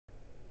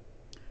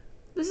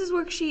This is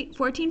worksheet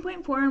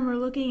 14.4 and we're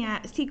looking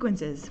at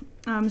sequences.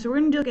 So we're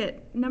going to look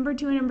at number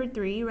 2 and number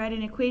 3, write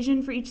an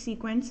equation for each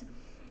sequence.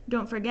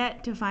 Don't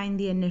forget to find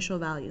the initial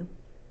value.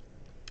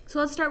 So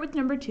let's start with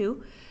number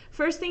 2.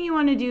 First thing you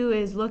want to do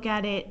is look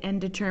at it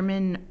and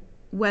determine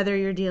whether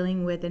you're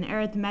dealing with an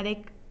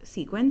arithmetic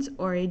sequence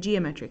or a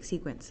geometric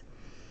sequence.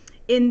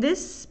 In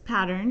this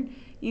pattern,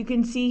 you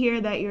can see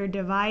here that you're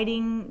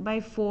dividing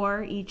by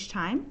 4 each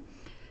time.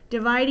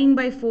 Dividing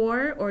by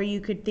 4, or you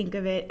could think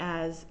of it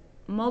as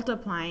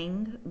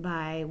multiplying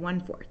by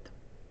 1/4.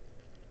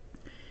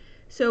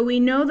 So we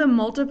know the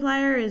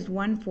multiplier is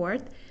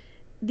 1/4.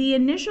 The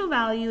initial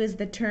value is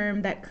the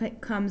term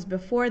that comes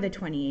before the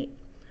 28.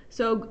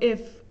 So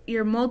if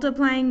you're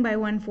multiplying by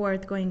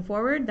 1/4 going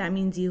forward, that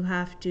means you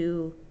have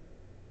to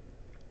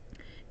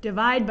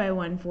divide by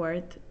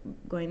 1/4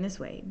 going this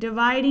way.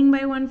 Dividing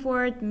by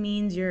 1/4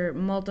 means you're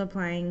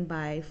multiplying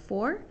by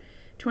 4.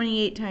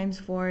 28 times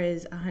 4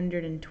 is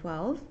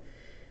 112.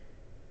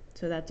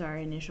 So that's our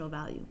initial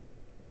value.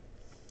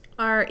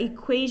 Our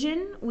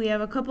equation, we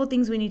have a couple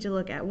things we need to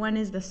look at. One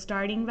is the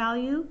starting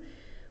value,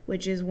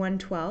 which is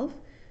 112.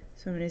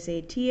 So I'm going to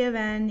say T of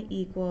n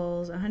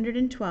equals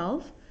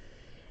 112.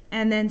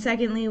 And then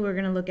secondly, we're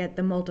going to look at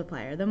the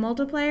multiplier. The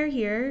multiplier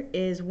here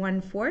is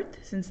 1/4,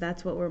 since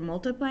that's what we're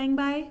multiplying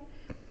by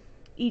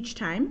each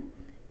time.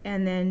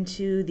 And then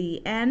to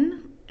the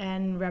n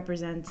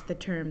represents the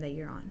term that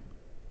you're on.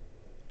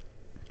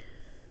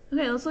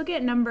 Okay, let's look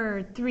at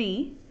number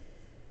 3.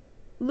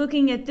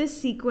 Looking at this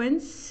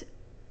sequence,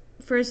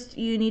 first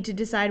you need to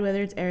decide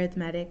whether it's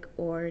arithmetic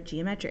or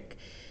geometric.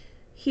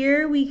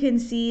 Here we can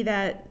see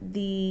that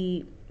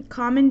the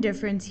common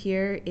difference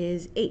here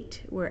is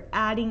 8. We're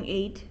adding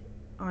 8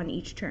 on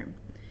each term.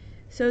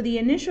 So the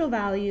initial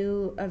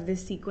value of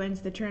this sequence,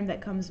 the term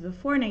that comes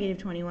before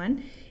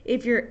 -21,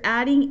 if you're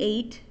adding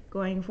 8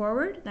 going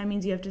forward, that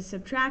means you have to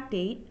subtract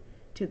 8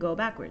 to go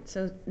backwards.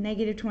 So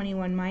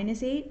 -21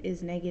 minus 8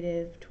 is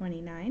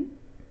 -29.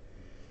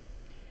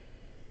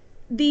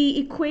 The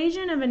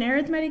equation of an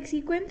arithmetic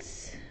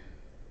sequence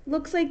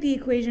looks like the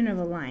equation of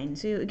a line.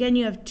 So again,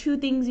 you have two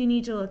things you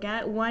need to look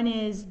at. One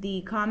is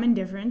the common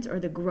difference, or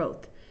the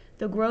growth.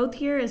 The growth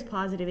here is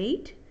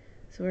 +8,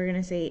 so we're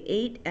going to say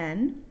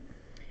 8n.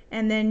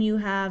 And then you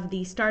have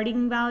the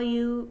starting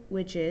value,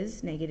 which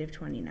is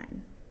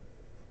 -29.